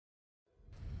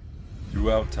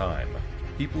Throughout time,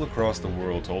 people across the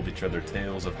world told each other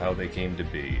tales of how they came to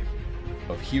be,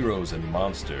 of heroes and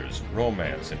monsters,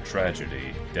 romance and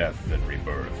tragedy, death and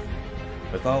rebirth.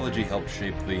 Mythology helped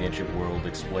shape the ancient world,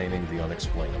 explaining the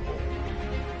unexplainable.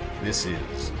 This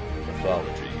is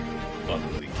Mythology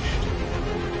Unleashed.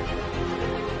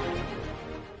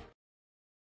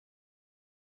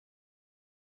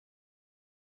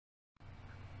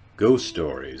 Ghost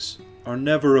stories are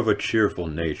never of a cheerful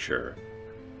nature.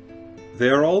 They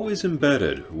are always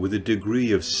embedded with a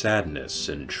degree of sadness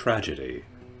and tragedy.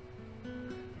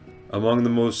 Among the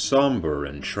most somber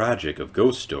and tragic of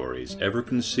ghost stories ever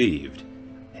conceived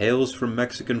hails from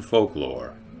Mexican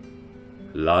folklore,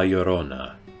 La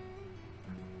Llorona.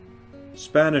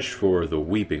 Spanish for the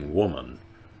Weeping Woman,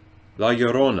 La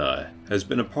Llorona has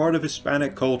been a part of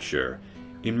Hispanic culture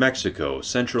in Mexico,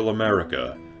 Central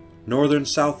America, Northern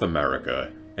South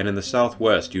America, and in the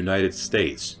Southwest United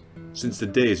States since the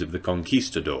days of the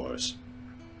conquistadors.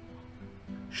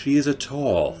 She is a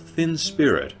tall, thin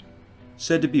spirit,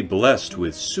 said to be blessed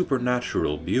with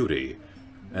supernatural beauty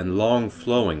and long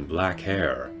flowing black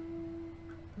hair.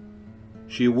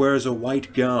 She wears a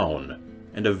white gown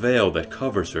and a veil that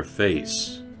covers her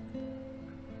face.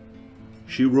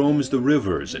 She roams the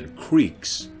rivers and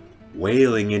creeks,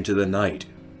 wailing into the night,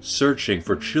 searching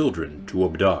for children to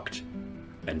abduct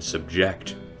and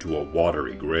subject to a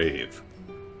watery grave.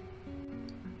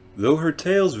 Though her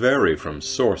tales vary from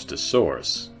source to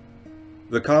source,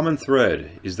 the common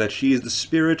thread is that she is the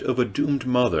spirit of a doomed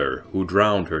mother who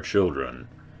drowned her children,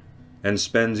 and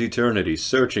spends eternity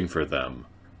searching for them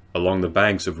along the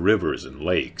banks of rivers and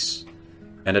lakes,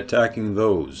 and attacking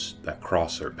those that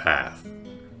cross her path.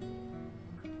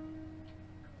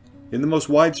 In the most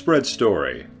widespread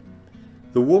story,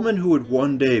 the woman who would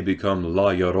one day become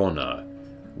La Llorona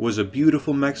was a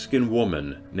beautiful Mexican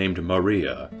woman named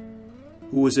Maria,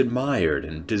 who was admired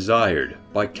and desired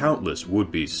by countless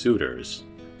would-be suitors.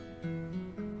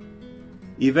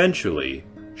 Eventually,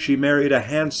 she married a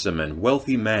handsome and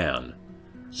wealthy man,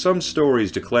 some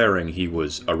stories declaring he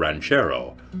was a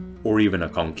ranchero, or even a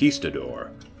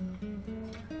conquistador.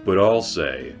 But all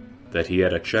say that he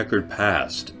had a checkered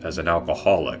past as an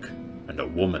alcoholic and a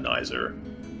womanizer.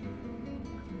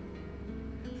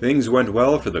 Things went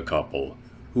well for the couple,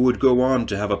 who would go on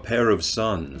to have a pair of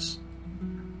sons.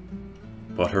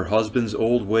 But her husband's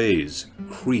old ways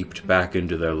creeped back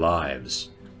into their lives,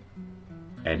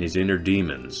 and his inner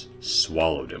demons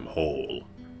swallowed him whole.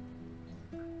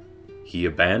 He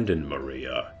abandoned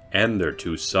Maria and their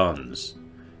 2 sons,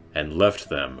 and left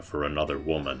them for another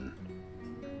woman.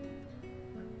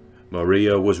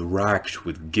 Maria was racked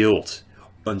with guilt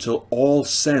until all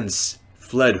sense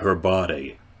fled her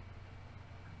body.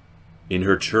 In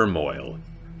her turmoil,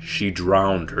 she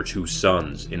drowned her 2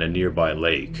 sons in a nearby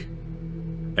lake,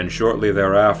 and shortly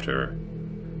thereafter,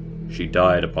 she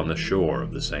died upon the shore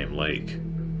of the same lake.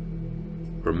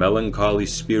 Her melancholy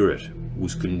spirit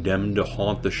was condemned to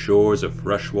haunt the shores of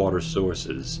freshwater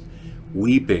sources,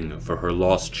 weeping for her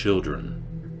lost children.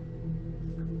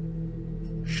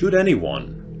 Should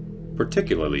anyone,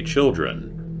 particularly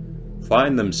children,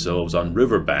 find themselves on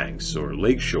riverbanks or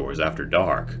lakeshores after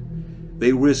dark,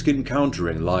 they risk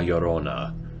encountering La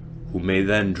Llorona, who may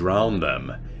then drown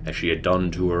them as she had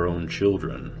done to her own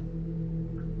children.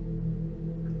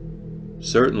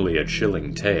 Certainly a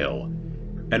chilling tale,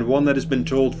 and one that has been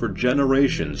told for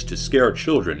generations to scare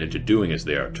children into doing as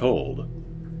they are told.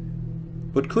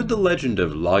 But could the legend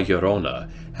of La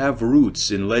Llorona have roots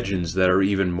in legends that are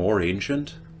even more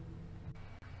ancient?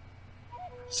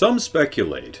 Some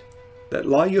speculate that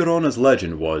La Llorona's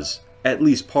legend was, at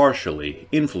least partially,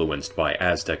 influenced by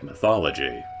Aztec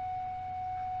mythology.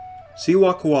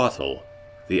 Cihuacoatl,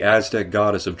 the Aztec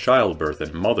goddess of childbirth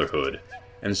and motherhood,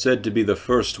 and said to be the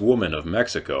first woman of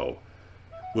Mexico,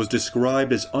 was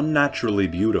described as unnaturally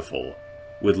beautiful,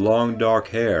 with long dark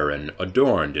hair and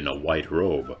adorned in a white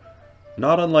robe,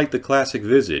 not unlike the classic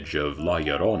visage of La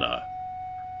Llorona.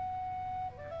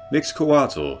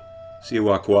 Mixcoatl,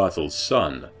 Cihuacoatl's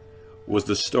son, was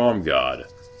the storm god,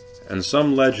 and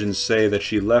some legends say that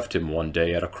she left him one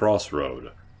day at a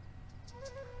crossroad.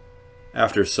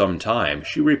 After some time,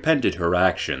 she repented her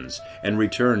actions and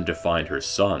returned to find her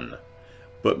son,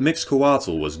 but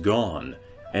Mixcoatl was gone,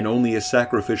 and only a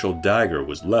sacrificial dagger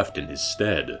was left in his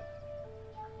stead.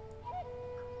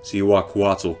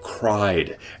 Cihuacoatl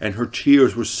cried, and her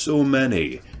tears were so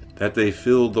many that they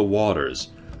filled the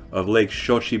waters of Lake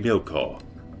Xochimilco.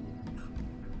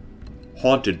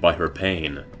 Haunted by her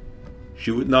pain, she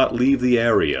would not leave the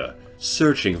area,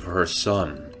 searching for her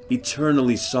son,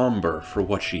 eternally somber for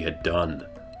what she had done.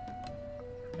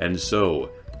 And so,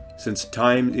 since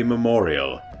time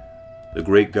immemorial, the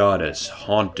great goddess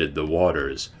haunted the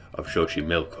waters of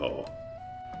Xochimilco.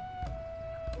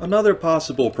 Another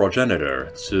possible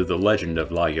progenitor to the legend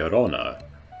of La Llorona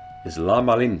is La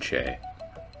Malinche.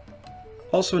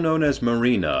 Also known as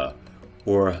Marina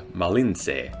or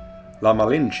Malince, La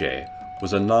Malinche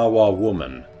was a Nahua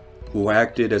woman who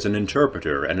acted as an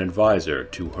interpreter and advisor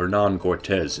to Hernan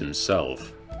Cortés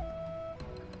himself.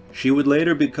 She would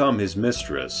later become his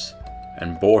mistress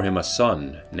and bore him a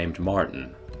son named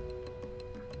Martin.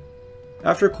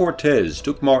 After Cortés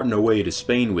took Martin away to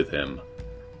Spain with him,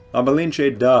 La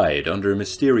Malinche died under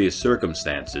mysterious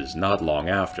circumstances not long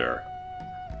after.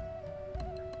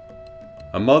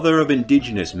 A mother of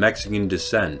indigenous Mexican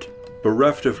descent,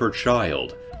 bereft of her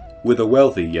child, with a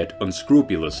wealthy yet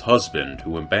unscrupulous husband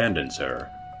who abandons her.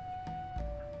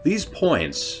 These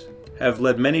points have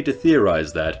led many to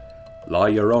theorize that La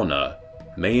Llorona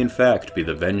may in fact be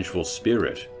the vengeful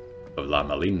spirit of La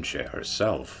Malinche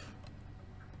herself.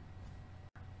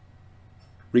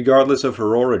 Regardless of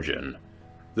her origin,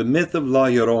 the myth of La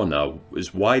Llorona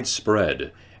is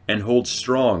widespread and holds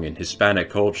strong in Hispanic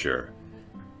culture,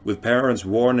 with parents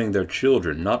warning their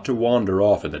children not to wander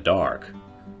off in the dark,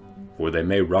 for they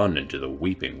may run into the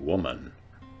weeping woman.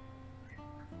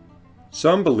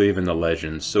 Some believe in the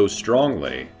legend so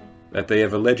strongly that they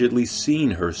have allegedly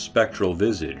seen her spectral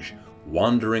visage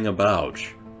wandering about,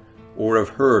 or have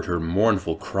heard her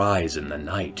mournful cries in the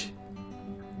night.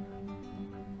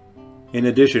 In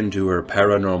addition to her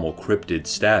paranormal cryptid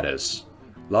status,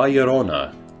 La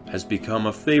Llorona has become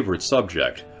a favorite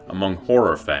subject among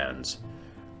horror fans,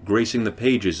 gracing the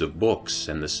pages of books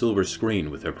and the silver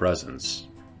screen with her presence.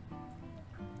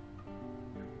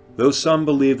 Though some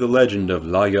believe the legend of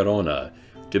La Llorona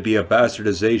to be a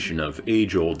bastardization of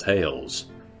age-old tales,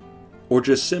 or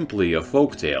just simply a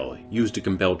folktale used to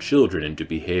compel children into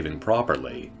behaving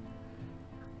properly,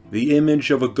 the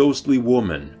image of a ghostly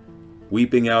woman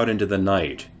weeping out into the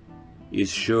night is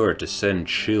sure to send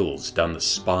chills down the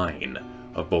spine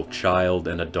of both child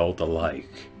and adult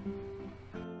alike.